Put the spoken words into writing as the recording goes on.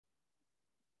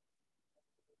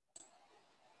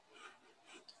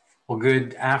Well,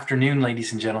 good afternoon,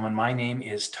 ladies and gentlemen. My name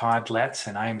is Todd Letts,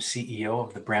 and I am CEO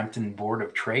of the Brampton Board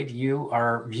of Trade. You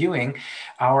are viewing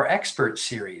our expert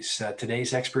series.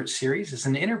 Today's expert series is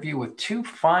an interview with two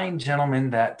fine gentlemen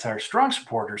that are strong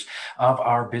supporters of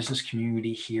our business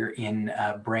community here in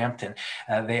Brampton.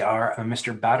 They are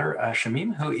Mr. Badr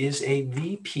Shamim, who is a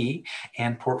VP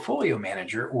and portfolio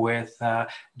manager with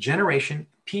Generation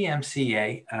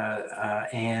PMCA,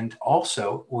 and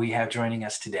also we have joining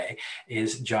us today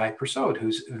is Jai Persaud,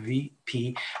 who's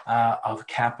VP of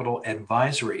Capital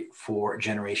Advisory for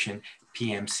Generation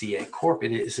PMCA Corp.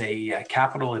 It is a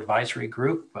capital advisory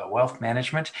group, wealth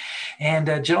management. And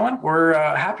gentlemen, we're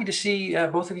happy to see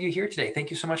both of you here today. Thank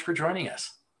you so much for joining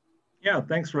us. Yeah,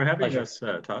 thanks for having us,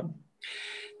 Todd.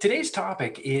 Today's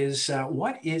topic is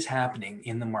what is happening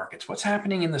in the markets, what's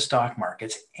happening in the stock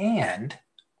markets, and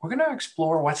we're going to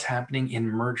explore what's happening in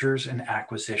mergers and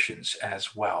acquisitions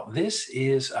as well. This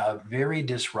is a very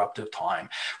disruptive time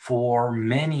for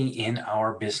many in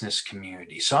our business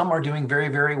community. Some are doing very,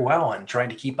 very well and trying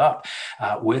to keep up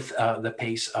with the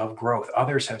pace of growth.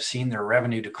 Others have seen their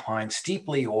revenue decline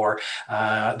steeply, or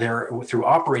through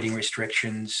operating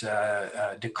restrictions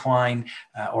decline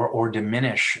or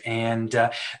diminish. And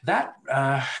that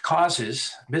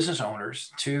causes business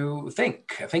owners to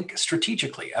think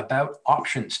strategically about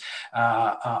options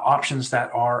that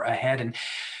are ahead. And,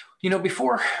 you know,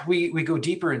 before we go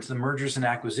deeper into the mergers and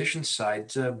acquisitions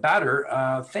side,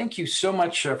 Badr, thank you so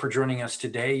much for joining us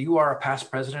today. You are a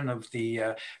past president of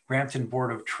the Brampton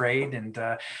Board of Trade, and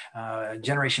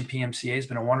Generation PMCA has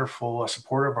been a wonderful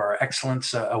supporter of our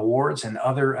Excellence Awards and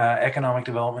other economic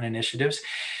development initiatives.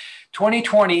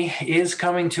 2020 is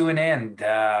coming to an end.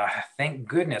 Thank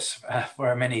goodness,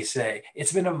 for many say.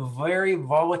 It's been a very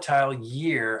volatile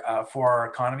year for our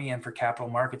economy and for capital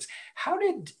markets. How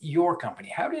did your company,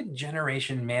 how did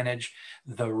Generation manage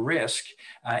the risk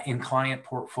in client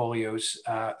portfolios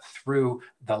through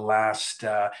the last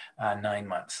 9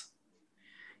 months?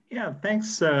 Yeah,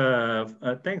 thanks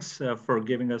for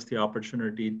giving us the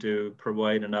opportunity to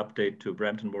provide an update to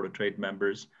Brampton Board of Trade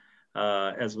members,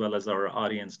 as well as our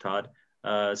audience, Todd.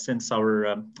 Since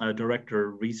our Director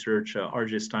of Research,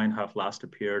 RJ Steinhoff, last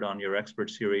appeared on your expert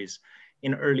series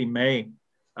in early May.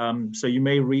 So you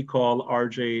may recall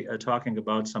RJ talking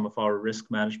about some of our risk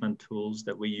management tools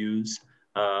that we use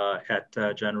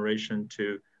at Generation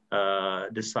to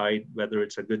decide whether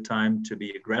it's a good time to be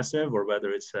aggressive or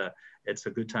whether it's a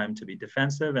good time to be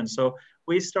defensive. And so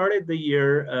we started the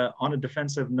year on a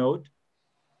defensive note,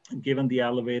 given the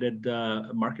elevated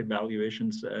market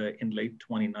valuations in late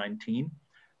 2019.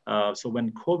 So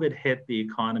when COVID hit the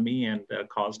economy and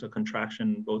caused a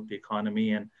contraction in both the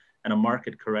economy and a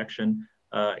market correction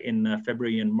in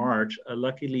February and March,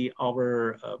 luckily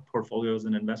our portfolios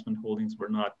and investment holdings were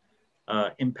not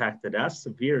impacted as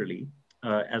severely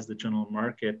as the general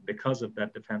market because of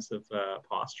that defensive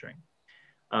posturing.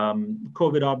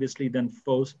 COVID obviously then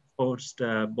forced both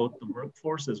the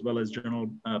workforce as well as general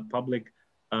public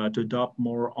to adopt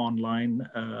more online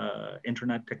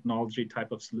internet technology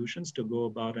type of solutions to go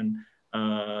about and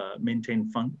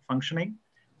maintain functioning.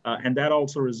 And that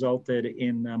also resulted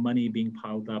in money being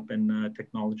piled up in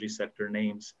technology sector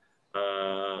names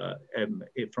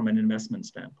from an investment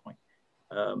standpoint.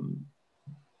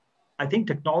 I think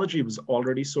technology was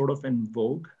already sort of in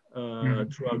vogue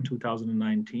throughout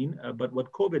 2019, but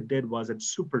what COVID did was it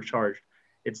supercharged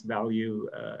its value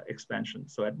expansion.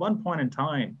 So at one point in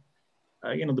time,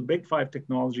 the big five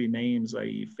technology names,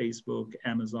 i.e. Facebook,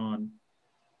 Amazon,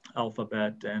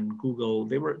 Alphabet, and Google,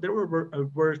 they were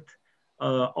worth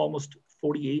almost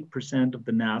 48% of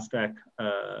the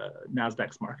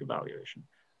Nasdaq's market valuation,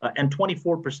 and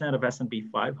 24% of S&P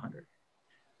 500.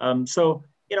 So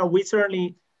we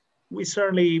certainly.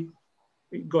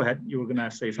 Go ahead. You were going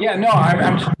to say something. Yeah, no,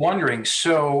 I'm just wondering.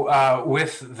 So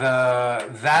with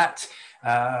that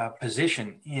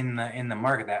position in the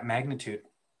market, that magnitude,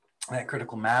 that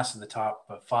critical mass of the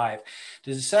top five,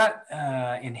 does that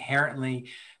inherently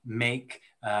make,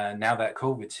 now that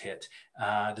COVID's hit,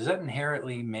 does that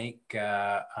inherently make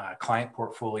client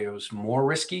portfolios more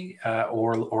risky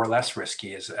or less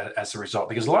risky as a result?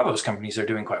 Because a lot of those companies are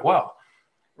doing quite well.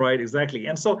 Right, exactly.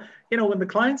 And so, when the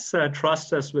clients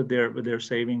trust us with their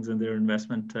savings and their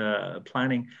investment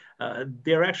planning,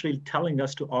 they're actually telling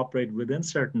us to operate within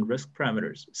certain risk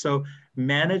parameters. So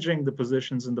managing the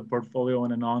positions in the portfolio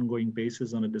on an ongoing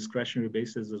basis, on a discretionary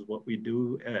basis, is what we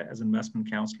do as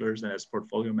investment counselors and as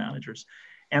portfolio managers.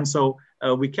 And so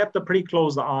we kept a pretty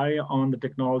close eye on the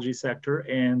technology sector.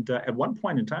 And at one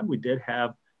point in time, we did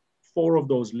have 4 of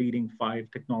those leading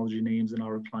 5 technology names in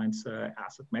our clients'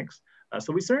 asset mix.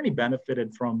 So we certainly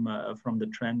benefited from the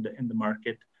trend in the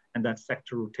market and that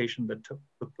sector rotation that took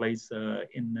place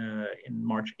in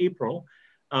March, April.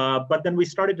 But then we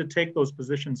started to take those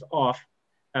positions off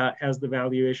as the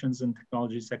valuations in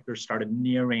technology sector started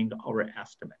nearing our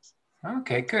estimates.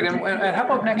 Okay, good. And how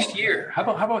about next year? How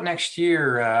about next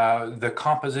year? The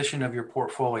composition of your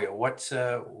portfolio. What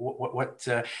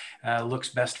looks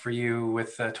best for you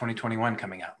with 2021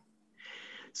 coming up?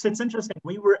 So it's interesting.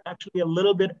 We were actually a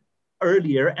little bit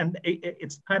earlier, and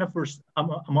it's kind of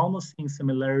I'm almost seeing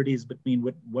similarities between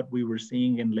what we were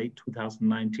seeing in late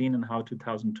 2019 and how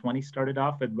 2020 started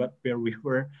off, and where we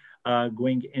were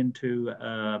going into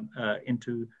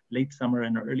late summer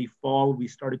and early fall. We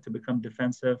started to become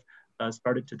defensive.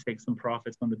 Started to take some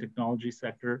profits on the technology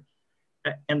sector.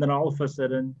 And then all of a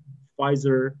sudden,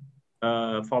 Pfizer,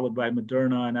 followed by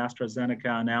Moderna and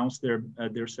AstraZeneca, announced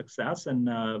their success in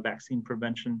vaccine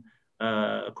prevention,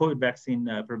 COVID vaccine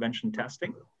prevention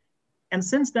testing. And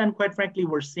since then, quite frankly,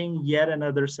 we're seeing yet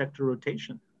another sector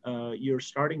rotation. You're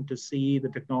starting to see the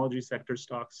technology sector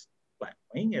stocks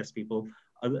flatlining as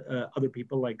other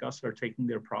people like us are taking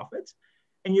their profits.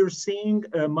 And you're seeing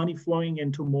money flowing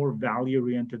into more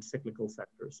value-oriented cyclical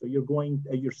sectors. So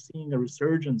you're seeing a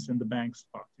resurgence in the bank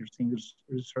stocks. You're seeing a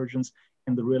resurgence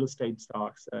in the real estate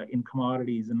stocks, in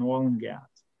commodities, and oil and gas.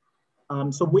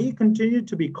 So we continue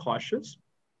to be cautious.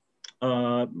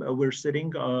 We're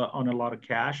sitting on a lot of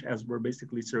cash as we're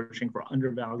basically searching for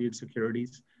undervalued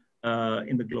securities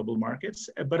in the global markets.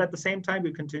 But at the same time,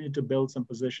 we continue to build some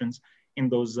positions in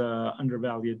those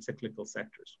undervalued cyclical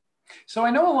sectors. So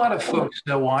I know a lot of folks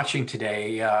watching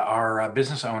today are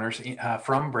business owners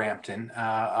from Brampton,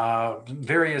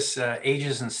 various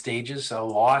ages and stages. A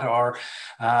lot are,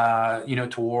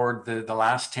 toward the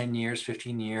last 10 years,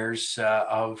 15 years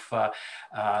of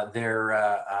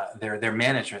their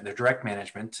management, their direct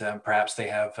management. Perhaps they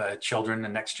have children, the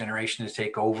next generation to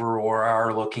take over, or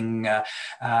are looking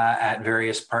at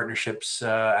various partnerships,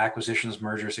 acquisitions,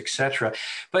 mergers, etc.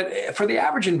 But for the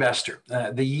average investor,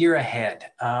 the year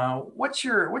ahead, what's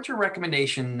your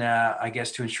recommendation, I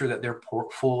guess, to ensure that their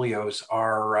portfolios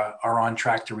are on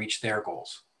track to reach their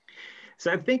goals?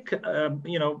 So I think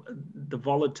the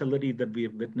volatility that we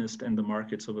have witnessed in the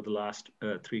markets over the last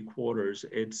 3 quarters,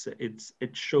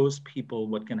 it shows people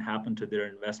what can happen to their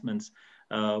investments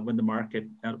when the market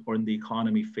or in the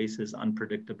economy faces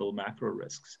unpredictable macro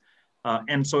risks.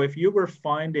 And so if you were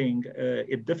finding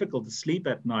it difficult to sleep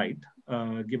at night,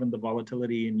 given the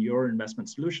volatility in your investment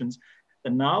solutions,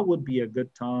 then now would be a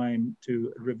good time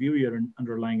to review your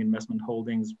underlying investment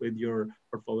holdings with your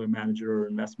portfolio manager or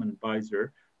investment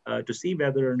advisor to see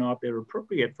whether or not they're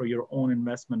appropriate for your own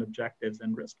investment objectives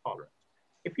and risk tolerance.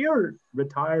 If you're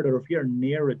retired or if you're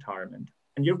near retirement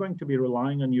and you're going to be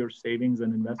relying on your savings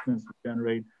and investments to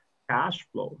generate cash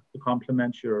flow to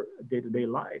complement your day-to-day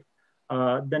life,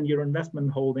 then your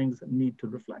investment holdings need to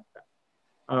reflect that.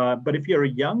 But if you're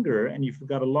younger and you've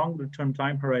got a longer term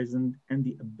time horizon and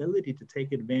the ability to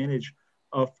take advantage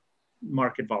of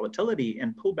market volatility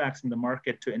and pullbacks in the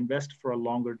market to invest for a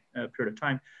longer period of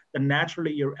time, then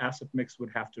naturally your asset mix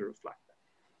would have to reflect that.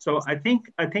 So I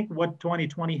think what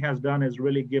 2020 has done is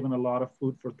really given a lot of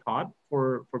food for thought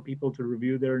for people to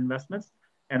review their investments.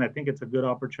 And I think it's a good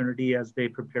opportunity as they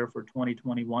prepare for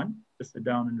 2021 to sit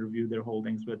down and review their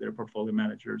holdings with their portfolio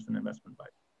managers and investment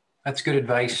advisors. That's good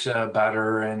advice,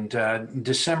 Badr. And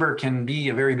December can be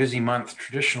a very busy month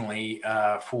traditionally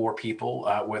for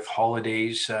people with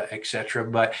holidays, etc.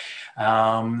 But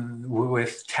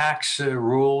with tax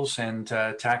rules and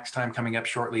tax time coming up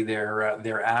shortly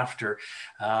thereafter,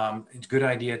 it's a good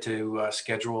idea to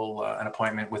schedule an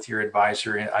appointment with your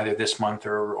advisor either this month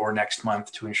or next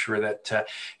month to ensure that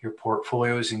your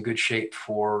portfolio is in good shape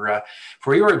for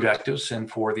your objectives and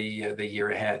for the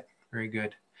year ahead. Very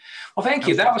good. Well, thank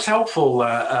you. That was helpful,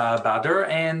 Badr.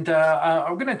 And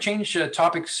I'm going to change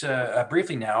topics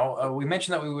briefly now. We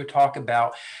mentioned that we would talk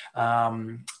about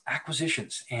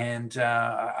acquisitions. And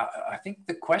I think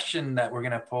the question that we're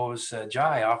going to pose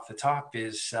Jai off the top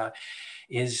is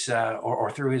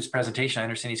through his presentation, I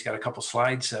understand he's got a couple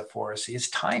slides for us, is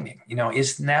timing.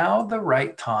 Is now the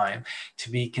right time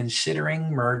to be considering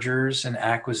mergers and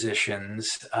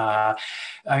acquisitions? I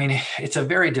mean, it's a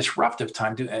very disruptive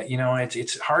time.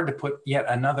 It's hard to put yet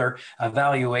another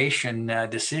evaluation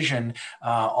decision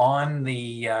on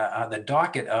the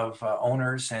docket of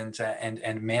owners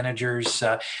and managers.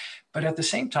 But at the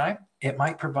same time, it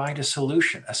might provide a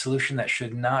solution that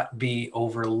should not be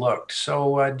overlooked.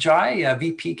 So Jai,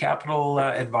 VP Capital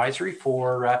Advisory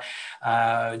for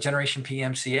Generation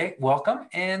PMCA, welcome.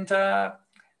 And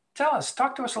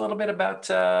talk to us a little bit about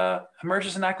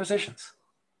mergers and acquisitions.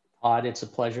 Todd, it's a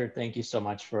pleasure. Thank you so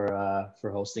much for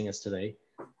hosting us today.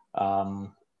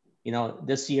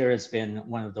 this year has been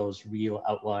one of those real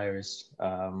outliers.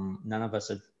 None of us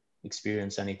have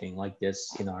experienced anything like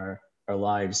this in our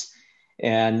lives.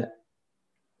 And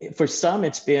for some,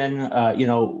 it's been, a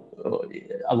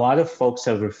lot of folks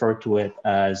have referred to it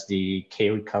as the K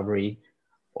recovery,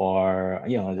 or,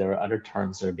 there are other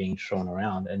terms that are being thrown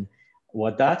around. And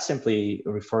what that simply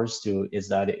refers to is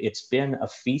that it's been a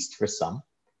feast for some,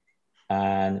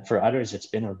 and for others, it's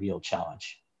been a real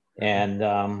challenge. And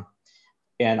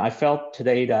I felt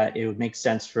today that it would make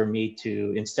sense for me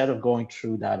to, instead of going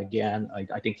through that again,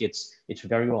 I think it's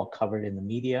very well covered in the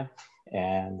media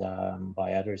and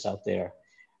by others out there.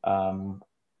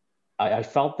 I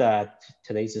felt that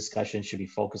today's discussion should be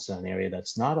focused on an area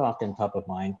that's not often top of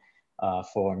mind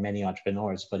for many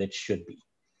entrepreneurs, but it should be.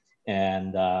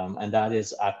 And that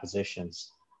is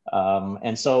acquisitions.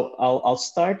 And so I'll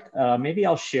start, maybe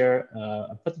I'll share,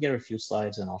 I'll put together a few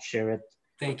slides and I'll share it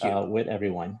with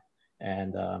everyone.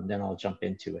 And then I'll jump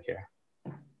into it here.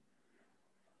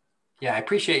 Yeah, I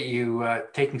appreciate you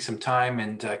taking some time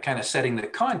and kind of setting the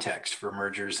context for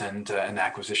mergers and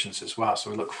acquisitions as well.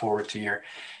 So we look forward to your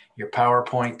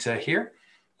PowerPoint here.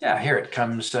 Yeah, here it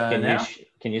comes now.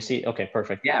 Can you see? Okay,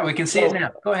 perfect. Yeah, we can see it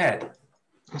now. Go ahead.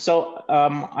 So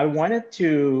I wanted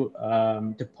to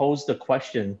pose the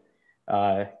question,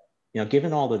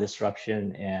 given all the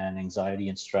disruption and anxiety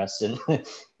and stress and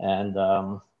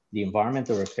the environment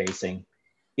that we're facing,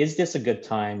 is this a good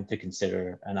time to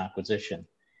consider an acquisition?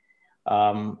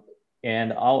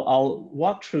 And I'll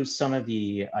walk through some of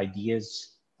the ideas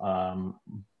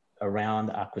around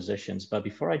acquisitions, but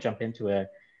before I jump into it,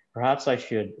 perhaps I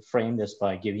should frame this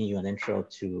by giving you an intro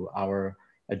to our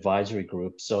advisory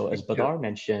group. So as Badar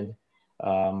mentioned,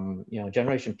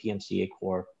 Generation PMCA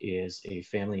Corp is a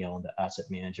family-owned asset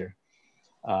manager.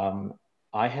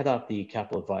 I head up the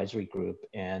capital advisory group,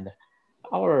 and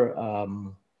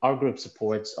our group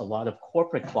supports a lot of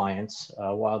corporate clients,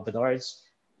 while Badar's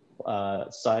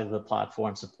side of the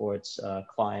platform supports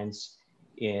clients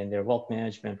in their wealth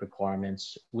management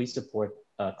requirements. We support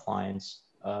clients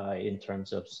in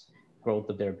terms of growth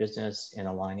of their business and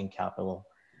aligning capital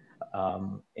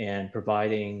and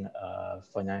providing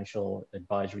financial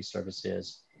advisory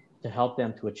services to help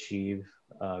them to achieve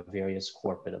various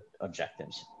corporate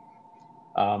objectives.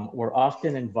 We're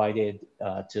often invited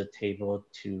to the table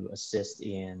to assist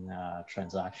in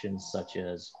transactions such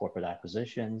as corporate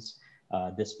acquisitions,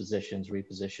 dispositions,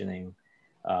 repositioning.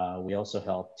 We also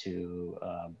help to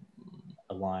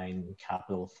align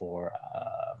capital for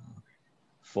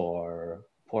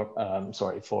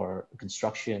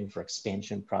construction, for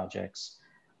expansion projects,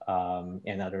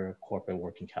 and other corporate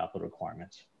working capital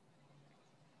requirements.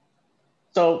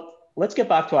 So let's get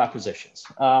back to acquisitions.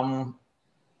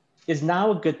 Is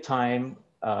now a good time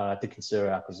to consider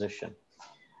acquisition?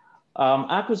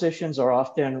 Acquisitions are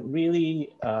often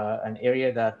really an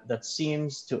area that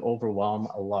seems to overwhelm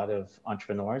a lot of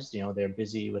entrepreneurs. They're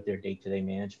busy with their day-to-day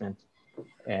management,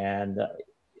 and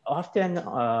often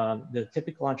the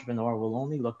typical entrepreneur will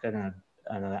only look at an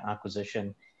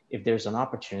acquisition if there's an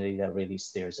opportunity that really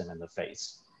stares them in the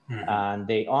face. And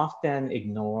they often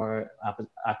ignore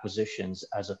acquisitions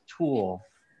as a tool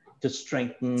to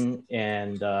strengthen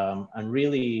and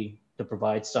really to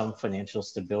provide some financial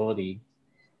stability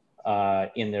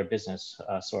in their business.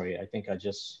 Sorry, I think I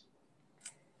just,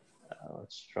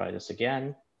 let's try this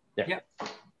again. There. Yep.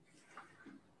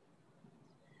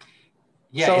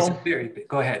 Yeah, so, it's very big.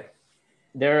 Go ahead.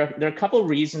 There are a couple of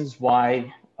reasons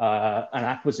why an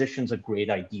acquisition is a great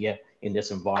idea in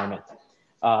this environment.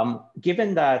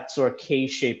 Given that sort of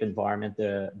K-shaped environment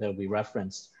that we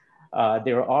referenced,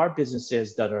 there are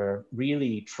businesses that are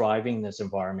really thriving this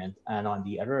environment, and on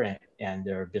the other end,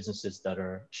 there are businesses that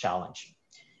are challenged.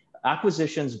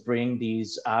 Acquisitions bring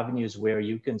these avenues where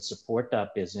you can support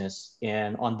that business,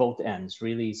 and on both ends,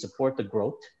 really support the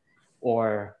growth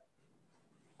or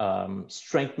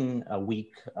strengthen a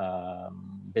weak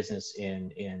business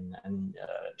in a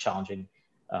challenging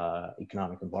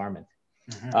economic environment.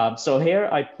 So here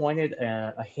I pointed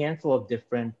a handful of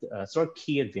different sort of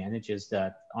key advantages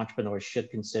that entrepreneurs should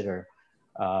consider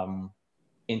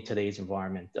in today's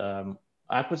environment.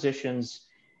 Acquisitions,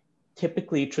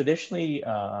 traditionally,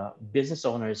 business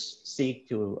owners seek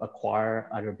to acquire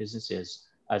other businesses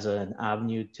as an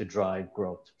avenue to drive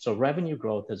growth. So revenue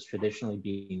growth has traditionally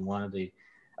been one of the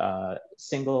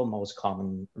single most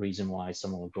common reason why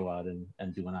someone will go out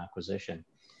and do an acquisition.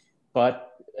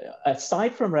 But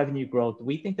aside from revenue growth,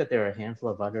 we think that there are a handful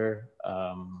of other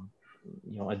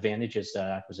advantages that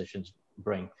acquisitions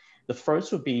bring. The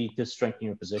first would be to strengthen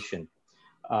your position.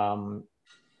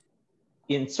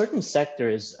 in certain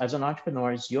sectors, as an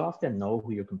entrepreneur, you often know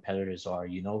who your competitors are.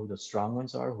 You know who the strong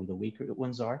ones are, who the weaker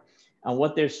ones are, and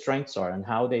what their strengths are and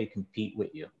how they compete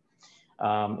with you.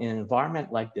 In an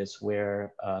environment like this,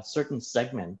 where certain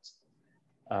segments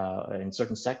in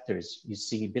certain sectors, you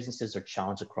see businesses are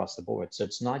challenged across the board. So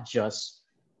it's not just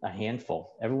a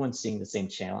handful. Everyone's seeing the same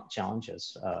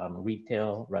challenges.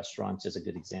 Retail, restaurants is a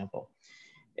good example.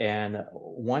 And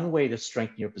one way to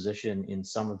strengthen your position in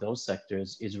some of those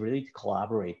sectors is really to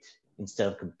collaborate instead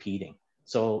of competing.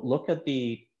 So look at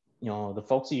the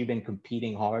folks that you've been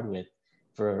competing hard with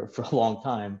for a long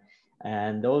time.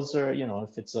 And those are,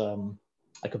 if it's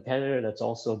a competitor that's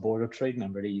also a board of trade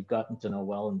member that you've gotten to know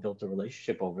well and built a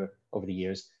relationship over the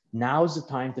years, now's the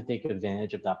time to take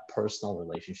advantage of that personal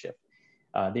relationship.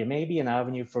 There may be an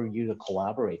avenue for you to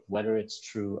collaborate, whether it's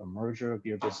through a merger of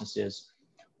your businesses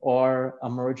or a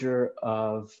merger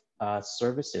of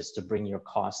services to bring your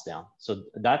costs down. So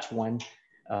that's one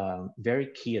very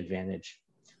key advantage.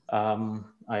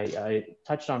 I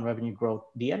touched on revenue growth.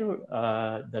 The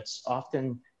other that's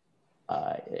often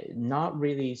not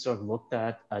really sort of looked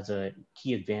at as a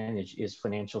key advantage is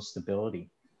financial stability.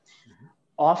 Mm-hmm.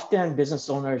 Often business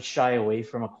owners shy away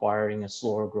from acquiring a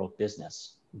slower growth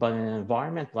business, but in an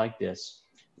environment like this,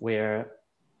 where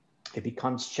it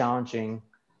becomes challenging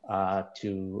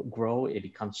to grow, it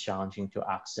becomes challenging to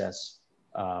access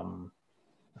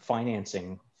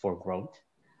financing for growth,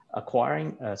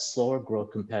 acquiring a slower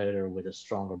growth competitor with a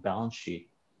stronger balance sheet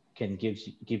can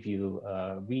give you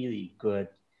a really good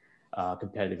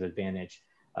competitive advantage.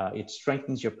 It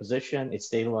strengthens your position. It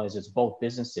stabilizes both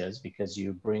businesses because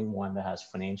you bring one that has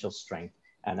financial strength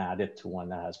and add it to one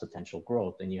that has potential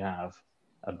growth, and you have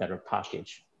a better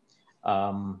package.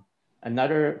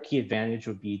 Another key advantage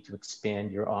would be to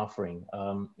expand your offering.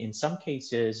 In some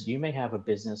cases, you may have a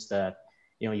business that,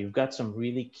 you've got some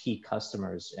really key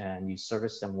customers and you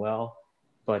service them well,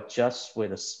 but just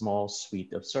with a small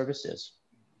suite of services.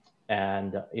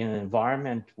 And in an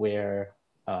environment where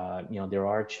there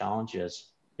are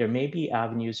challenges, there may be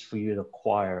avenues for you to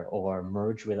acquire or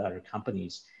merge with other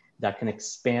companies that can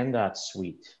expand that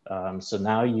suite. So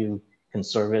now you can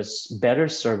better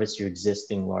service your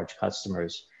existing large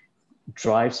customers,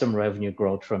 drive some revenue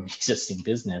growth from existing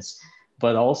business,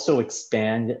 but also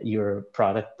expand your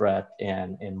product breadth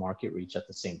and market reach at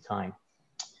the same time.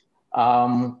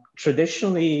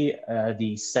 Traditionally,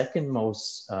 the second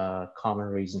most common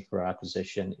reason for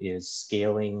acquisition is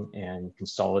scaling and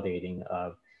consolidating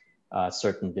of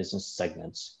certain business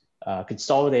segments.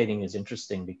 Consolidating is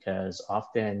interesting because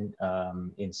often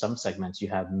in some segments you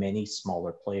have many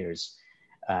smaller players,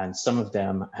 and some of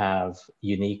them have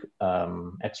unique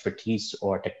expertise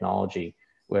or technology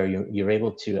where you're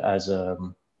able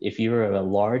to, if you're a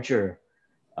larger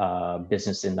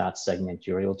business in that segment,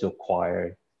 you're able to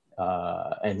acquire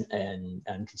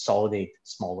and consolidate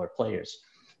smaller players.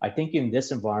 I think in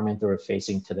this environment that we're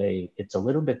facing today, it's a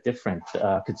little bit different.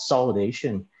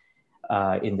 Consolidation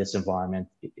in this environment,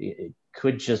 it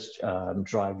could just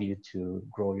drive you to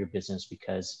grow your business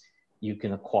because you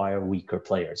can acquire weaker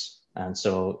players. And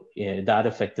so that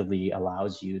effectively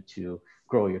allows you to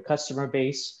grow your customer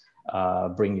base,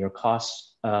 bring your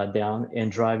costs down,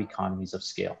 and drive economies of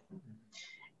scale.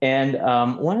 And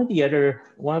one of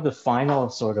the final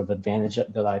sort of advantage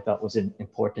that I thought was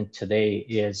important today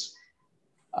is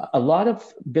a lot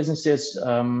of businesses,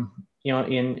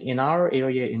 in our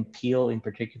area, in Peel in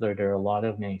particular, there are a lot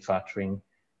of manufacturing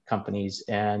companies,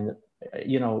 and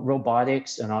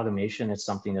robotics and automation is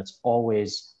something that's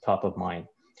always top of mind.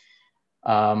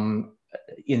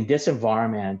 In this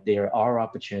environment, there are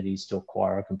opportunities to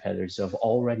acquire competitors who have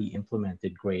already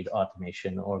implemented great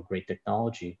automation or great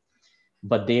technology,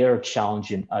 but they are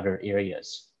challenged in other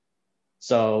areas.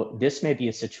 So this may be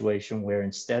a situation where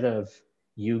instead of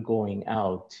you going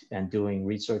out and doing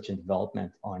research and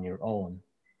development on your own,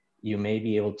 you may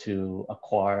be able to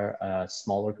acquire a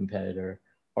smaller competitor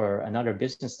or another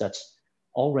business that's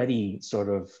already sort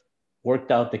of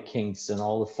worked out the kinks and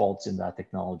all the faults in that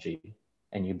technology,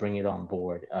 and you bring it on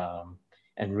board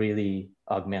and really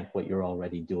augment what you're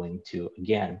already doing to,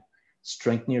 again,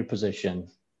 strengthen your position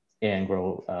and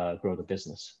grow the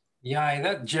business.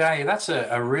 Yeah, Jai, that's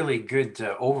a really good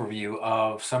overview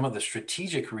of some of the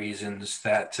strategic reasons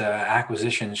that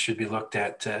acquisitions should be looked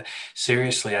at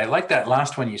seriously. I like that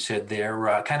last one you said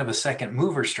there, kind of a second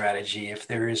mover strategy. If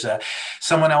there is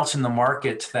someone else in the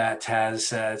market that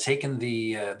has taken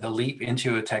the leap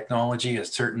into a technology, a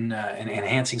certain and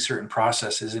enhancing certain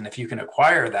processes, and if you can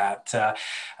acquire that,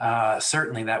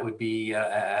 certainly that would be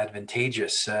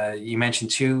advantageous. You mentioned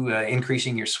too,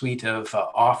 increasing your suite of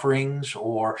offerings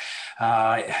or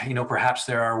perhaps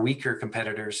there are weaker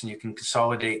competitors and you can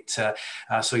consolidate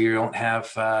so you don't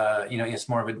have, it's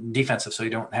more of a defensive, so you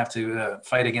don't have to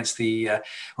fight against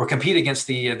or compete against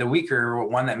the weaker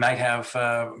one that might have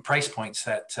price points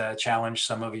that challenge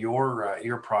some of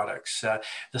your products.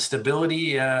 The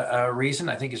stability reason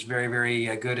I think is very,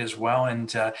 very good as well, and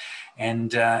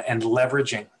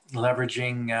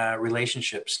leveraging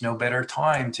relationships. No better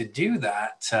time to do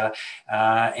that,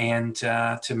 and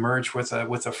to merge with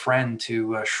a friend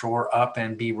to shore up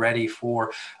and be ready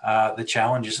for the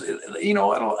challenges. A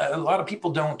lot of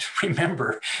people don't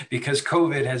remember, because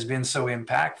COVID has been so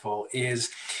impactful,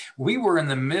 is we were in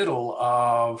the middle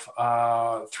of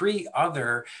 3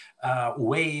 other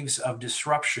waves of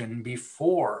disruption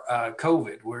before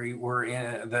COVID, where we were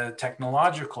in the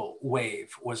technological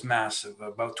wave was massive,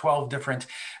 about 12 different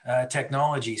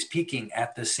technologies peaking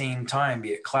at the same time, be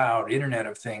it cloud, Internet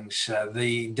of Things,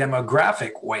 the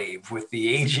demographic wave with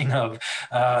the aging of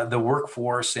the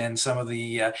workforce and some of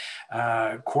the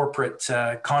corporate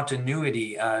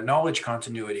continuity, knowledge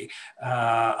continuity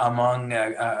among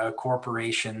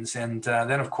corporations. And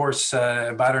then, of course,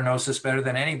 Bader knows this better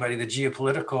than anybody, the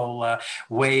geopolitical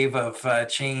wave of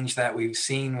change that we've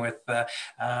seen with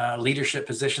leadership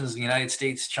positions in the United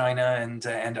States, China,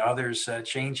 and others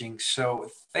changing. So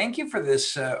thank you for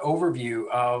this overview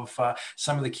of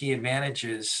some of the key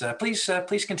advantages.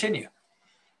 Please continue.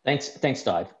 Thanks,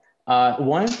 Todd.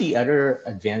 One of the other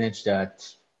advantage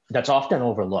that's often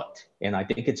overlooked, and I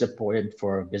think it's important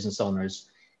for business owners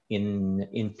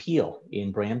in Peel,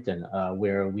 in Brampton,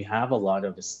 where we have a lot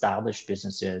of established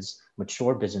businesses,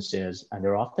 mature businesses, and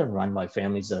they're often run by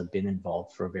families that have been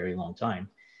involved for a very long time,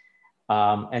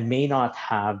 and may not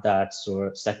have that sort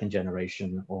of second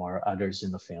generation or others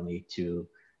in the family to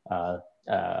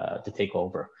take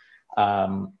over.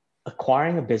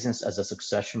 Acquiring a business as a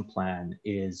succession plan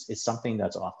is something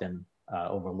that's often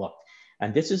overlooked.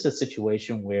 And this is a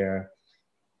situation where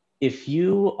if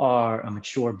you are a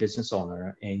mature business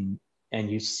owner and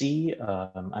you see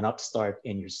an upstart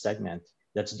in your segment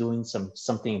that's doing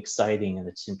something exciting and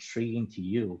it's intriguing to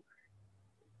you,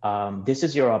 this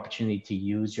is your opportunity to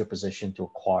use your position to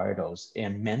acquire those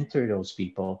and mentor those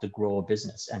people to grow a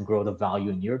business and grow the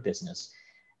value in your business.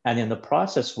 And in the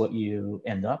process, what you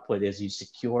end up with is you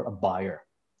secure a buyer.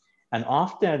 And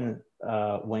often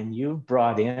when you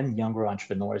brought in younger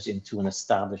entrepreneurs into an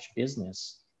established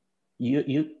business,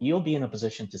 you'll be in a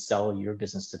position to sell your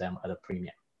business to them at a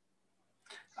premium.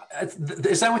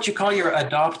 Is that what you call your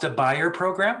adopt a buyer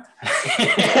program?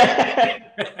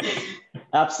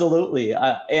 Absolutely.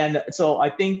 And so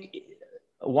I think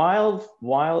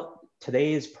while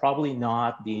today is probably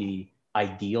not the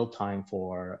ideal time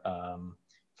for a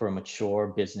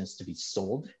mature business to be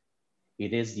sold,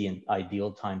 it is the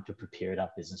ideal time to prepare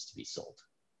that business to be sold.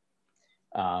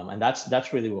 And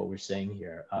that's really what we're saying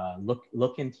here.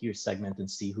 Look into your segment and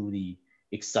see who the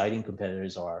exciting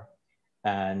competitors are.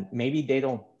 And maybe they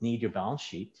don't need your balance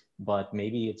sheet, but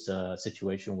maybe it's a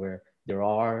situation where there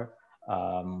are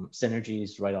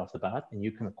synergies right off the bat, and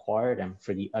you can acquire them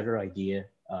for the other idea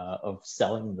of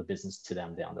selling the business to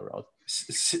them down the road.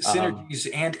 Synergies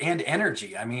and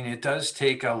energy. I mean, it does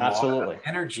take a absolutely. lot of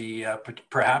energy,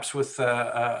 perhaps with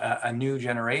a new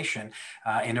generation,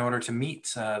 in order to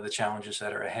meet the challenges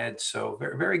that are ahead. So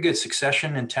very, very good.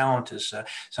 Succession and talent is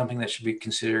something that should be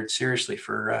considered seriously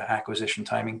for acquisition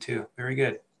timing too. Very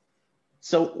good.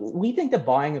 So we think that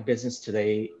buying a business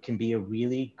today can be a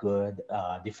really good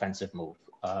defensive move.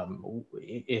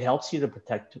 It helps you to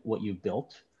protect what you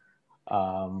built.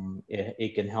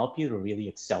 It can help you to really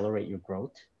accelerate your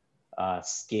growth,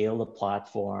 scale the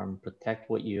platform, protect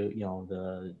what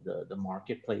the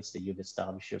marketplace that you've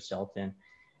established yourself in,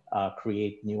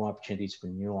 create new opportunities for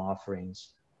new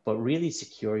offerings, but really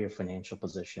secure your financial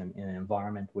position in an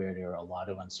environment where there are a lot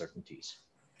of uncertainties.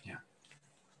 Yeah.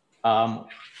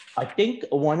 I think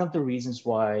one of the reasons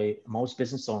why most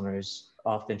business owners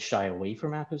often shy away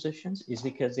from acquisitions is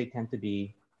because they tend to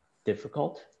be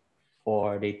difficult,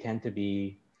 or they tend to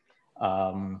be,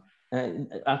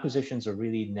 acquisitions are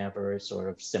really never sort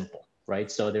of simple,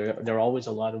 right? So there are always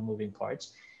a lot of moving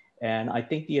parts. And I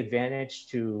think the advantage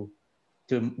to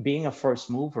being a first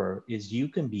mover is you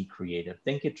can be creative,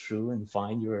 think it through and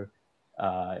find your,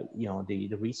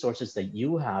 the resources that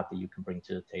you have that you can bring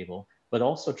to the table, but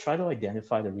also try to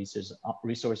identify the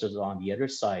resources on the other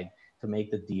side to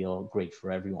make the deal great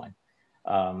for everyone.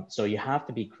 So you have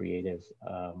to be creative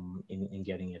in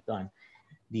getting it done.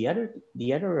 The other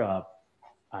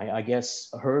I guess,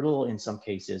 hurdle in some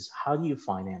cases, how do you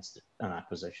finance an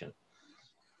acquisition?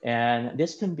 And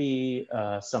this can be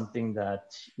something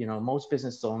that, most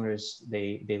business owners,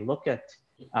 they look at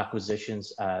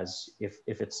acquisitions as if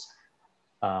it's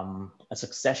a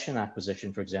succession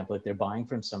acquisition, for example, if they're buying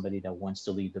from somebody that wants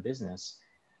to leave the business,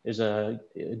 there's a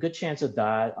good chance that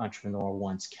that entrepreneur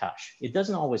wants cash. It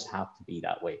doesn't always have to be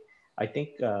that way. I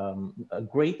think a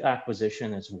great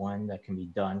acquisition is one that can be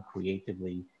done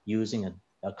creatively using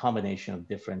a combination of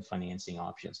different financing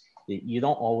options. You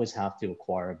don't always have to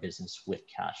acquire a business with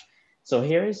cash. So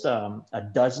here's a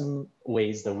dozen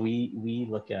ways that we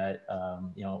look at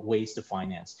ways to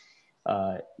finance.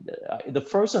 The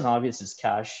first and obvious is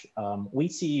cash. We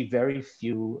see very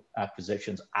few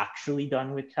acquisitions actually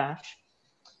done with cash.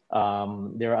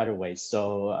 There are other ways.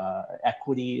 So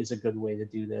equity is a good way to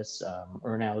do this.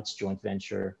 Earnouts, joint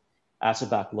venture,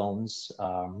 asset-backed loans,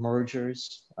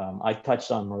 mergers. I touched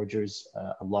on mergers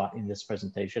a lot in this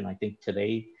presentation. I think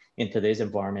in today's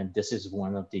environment, this is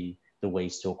one of the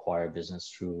ways to acquire business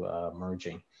through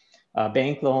merging.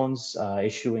 Bank loans,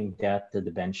 issuing debt to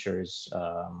debentures,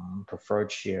 preferred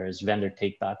shares, vendor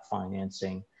take-back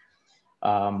financing.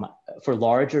 For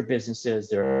larger businesses,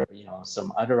 there are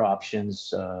some other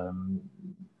options,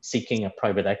 seeking a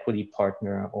private equity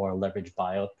partner or leverage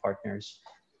buyout partners.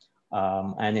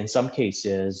 And in some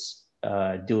cases,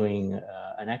 doing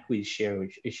an equity share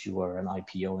issue or an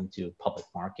IPO into public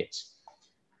markets.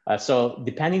 So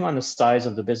depending on the size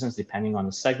of the business, depending on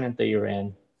the segment that you're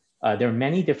in, there are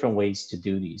many different ways to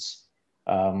do these.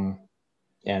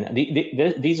 And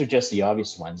these are just the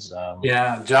obvious ones.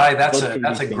 Yeah, Jai, that's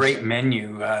a great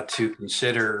menu to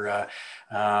consider.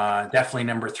 Definitely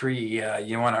number 3,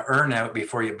 you want to earn out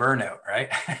before you burn out, right?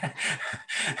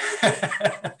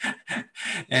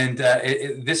 And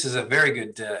this is a very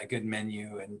good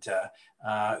menu. And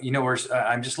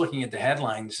I'm just looking at the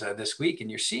headlines this week, and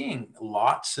you're seeing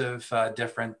lots of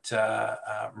different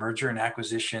merger and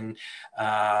acquisition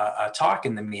talk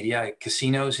in the media,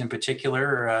 casinos in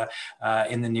particular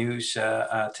in the news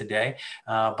today.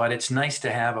 But it's nice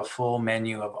to have a full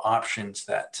menu of options,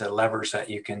 levers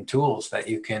tools that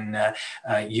you can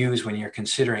use when you're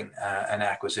considering an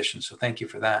acquisition. So thank you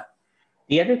for that.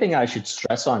 The other thing I should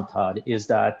stress on, Todd, is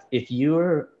that if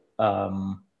you're,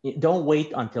 don't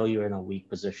wait until you're in a weak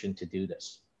position to do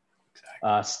this.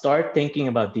 Exactly. Start thinking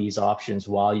about these options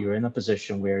while you're in a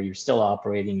position where you're still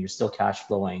operating, you're still cash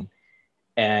flowing,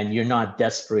 and you're not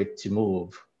desperate to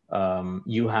move.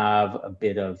 You have a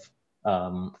bit of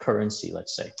currency,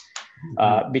 let's say.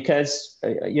 Because,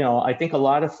 I think a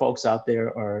lot of folks out there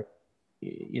are,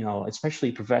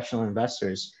 especially professional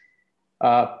investors,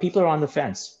 people are on the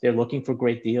fence. They're looking for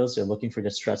great deals. They're looking for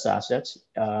distressed assets.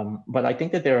 But I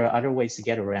think that there are other ways to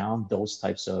get around those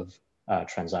types of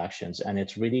transactions. And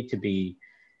it's really to be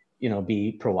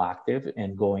proactive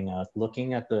and going out,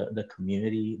 looking at the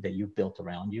community that you've built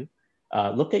around you.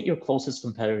 Look at your closest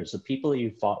competitors, the people that you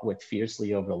fought with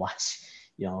fiercely over the last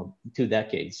 2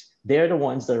 decades. They're the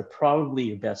ones that are probably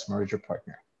your best merger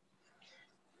partner.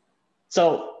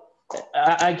 So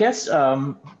I guess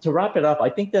to wrap it up, I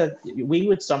think that we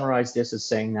would summarize this as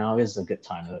saying now is a good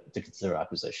time to consider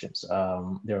acquisitions.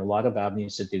 There are a lot of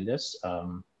avenues to do this,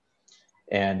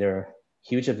 and there are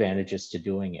huge advantages to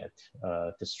doing it,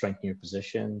 to strengthen your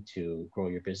position, to grow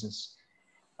your business.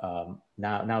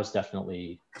 Now is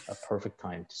definitely a perfect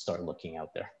time to start looking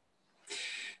out there.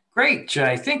 Great,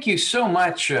 Jai. Thank you so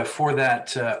much for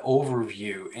that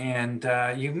overview. And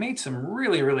you've made some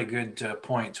really, really good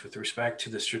points with respect to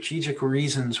the strategic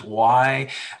reasons why,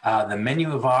 the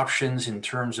menu of options in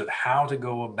terms of how to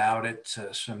go about it,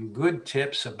 some good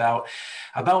tips about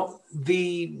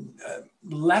the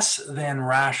less than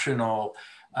rational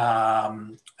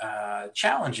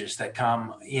challenges that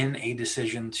come in a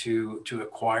decision to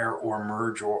acquire or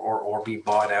merge or be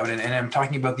bought out. And I'm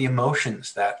talking about the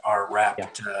emotions that are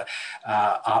wrapped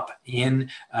up in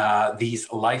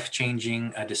these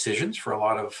life-changing decisions for a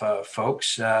lot of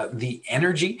folks, the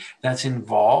energy that's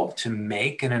involved to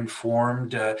make an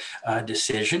informed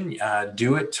decision.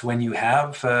 Do it when you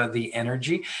have the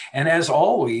energy. And as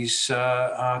always,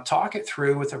 talk it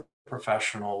through with a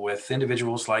professional, with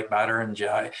individuals like Badr and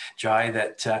Jai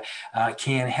that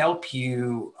can help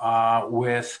you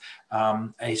with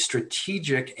a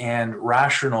strategic and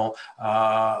rational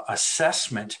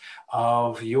assessment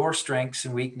of your strengths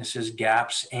and weaknesses,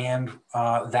 gaps, and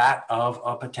that of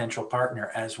a potential partner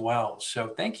as well. So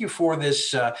thank you for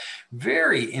this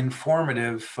very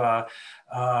informative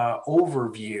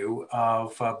overview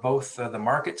of both the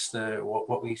markets,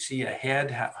 what we see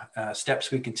ahead,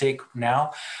 steps we can take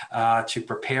now to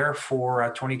prepare for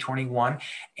 2021,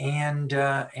 and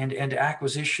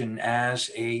acquisition as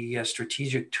a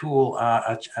strategic tool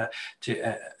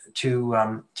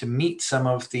tool to meet some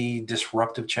of the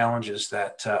disruptive challenges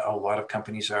that a lot of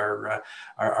companies are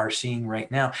seeing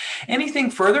right now.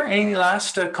 Anything further? Any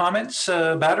last comments,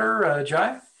 Badar,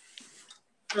 Jai?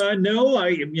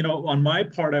 No, on my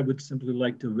part, I would simply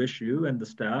like to wish you and the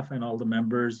staff and all the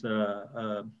members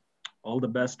all the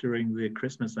best during the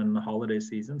Christmas and the holiday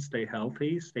season. Stay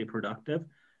healthy, stay productive.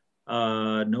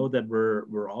 Know that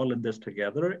we're all in this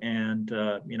together, and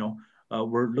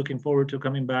we're looking forward to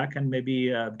coming back and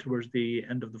maybe towards the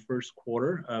end of the first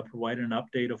quarter, provide an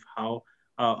update of how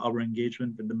our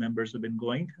engagement with the members have been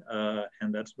going,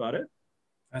 and that's about it.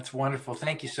 That's wonderful.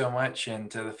 Thank you so much. And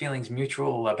the feeling's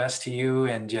mutual. Best to you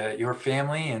and your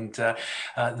family and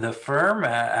the firm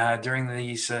during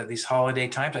these holiday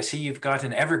times. I see you've got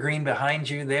an evergreen behind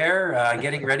you there,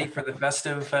 getting ready for the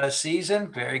festive season.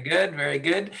 Very good. Very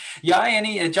good. Jai,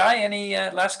 any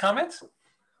last comments?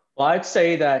 Well, I'd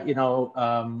say that,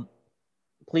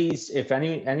 please, if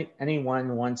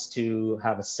anyone wants to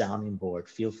have a sounding board,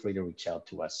 feel free to reach out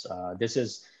to us. This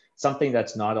is something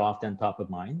that's not often top of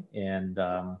mind, and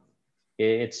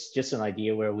it's just an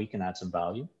idea where we can add some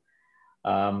value.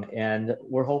 And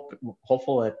we're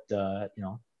hopeful that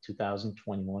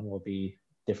 2021 will be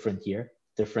different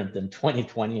than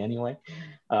 2020 anyway.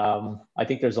 I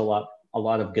think there's a lot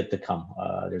of good to come.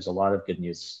 There's a lot of good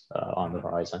news on the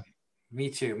horizon. Me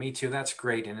too. That's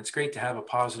great. And it's great to have a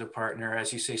positive partner.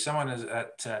 As you say, someone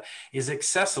that is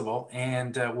accessible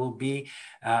and will be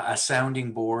a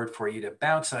sounding board for you to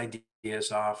bounce ideas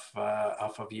off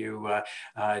of you.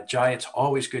 Jai, it's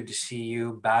always good to see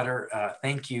you. Badar,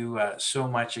 thank you so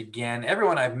much again.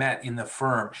 Everyone I've met in the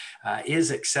firm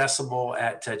is accessible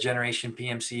at Generation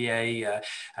PMCA.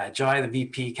 Jai, the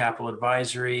VP Capital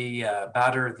Advisory,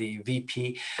 Badar, the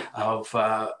VP of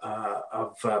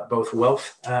both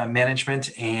wealth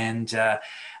management and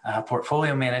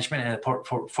portfolio management, and a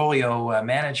portfolio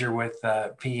manager with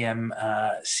PMCA,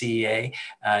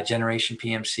 Generation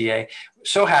PMCA.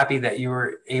 So happy that you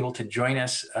were able to join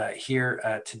us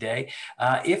here today.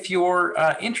 If you're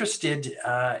interested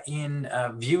in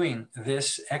viewing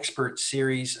this expert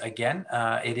series again,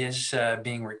 it is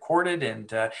being recorded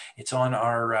and it's on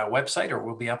our website, or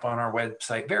will be up on our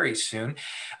website very soon.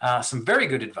 Some very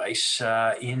good advice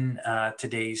in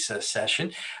today's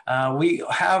session. We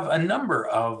have a number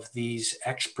of these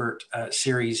expert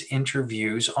series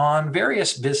interviews on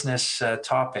various business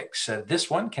topics. This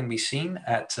one can be seen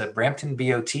at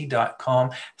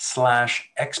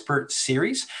bramptonbot.com/expert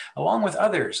series, along with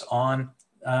others on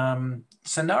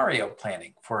scenario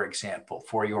planning, for example,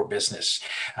 for your business,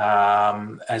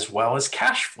 as well as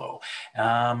cash flow,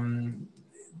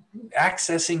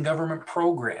 accessing government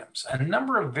programs. A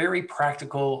number of very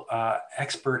practical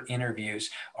expert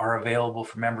interviews are available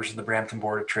for members of the Brampton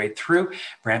Board of Trade through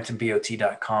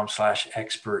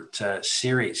bramptonbot.com/expert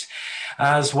series.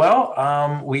 As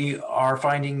well, we are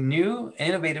finding new,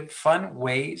 innovative, fun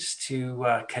ways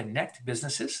to connect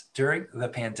businesses during the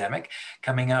pandemic.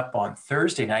 Coming up on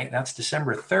Thursday night, that's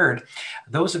December 3rd.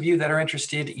 Those of you that are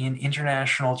interested in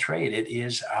international trade, it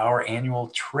is our annual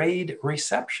trade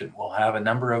reception. We'll have a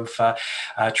number of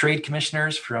trade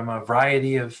commissioners from a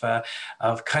variety of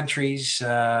countries,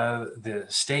 the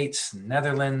States,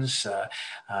 Netherlands,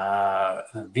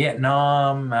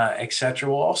 Vietnam, etc.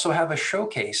 We'll also have a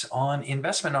showcase on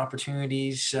investment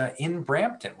opportunities in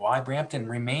Brampton, why Brampton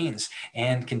remains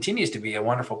and continues to be a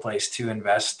wonderful place to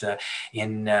invest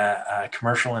in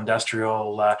commercial,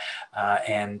 industrial,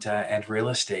 and real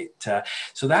estate.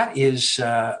 So that is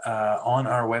on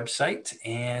our website,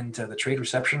 and the trade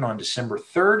reception on December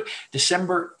 3rd.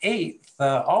 December 8th,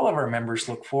 all of our members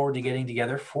look forward to getting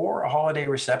together for a holiday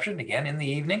reception, again in the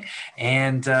evening.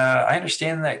 And I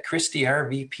understand that Christy, our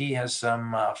VP, has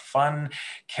some fun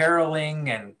caroling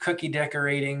and cookie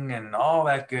decorating and all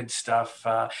that good stuff.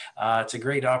 It's a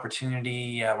great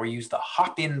opportunity. We use the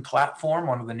Hop-In platform,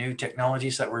 one of the new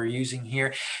technologies that we're using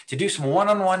here, to do some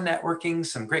one-on-one networking,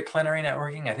 some great plenary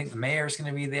networking. I think the mayor is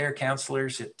going to be there,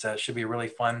 councillors. It should be a really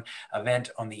fun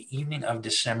event on the evening of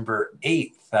December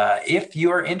 8th. If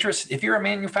you're interested, if you're a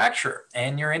manufacturer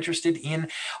and you're interested in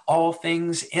all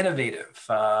things innovative,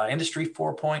 Industry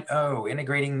 4.0,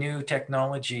 integrating new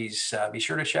technologies, be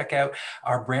sure to check out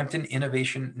our Brampton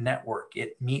Innovation Network.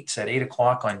 It meets at 8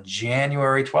 o'clock on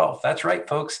January 12th. That's right,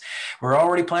 folks. We're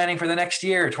already planning for the next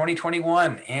year,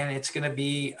 2021, and it's going to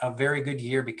be a very good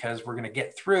year because we're going to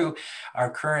get through our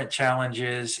current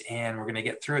challenges and we're going to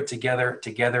get through it together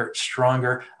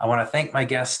stronger. I want to thank my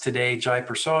guests today, Jai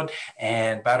Persaud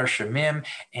and Badar Shamim,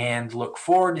 and look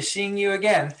forward to seeing you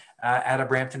again at a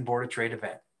Brampton Board of Trade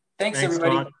event. Thanks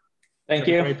everybody. Todd. Thank Have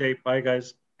you. a great day. Bye,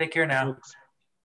 guys. Take care now. Thanks.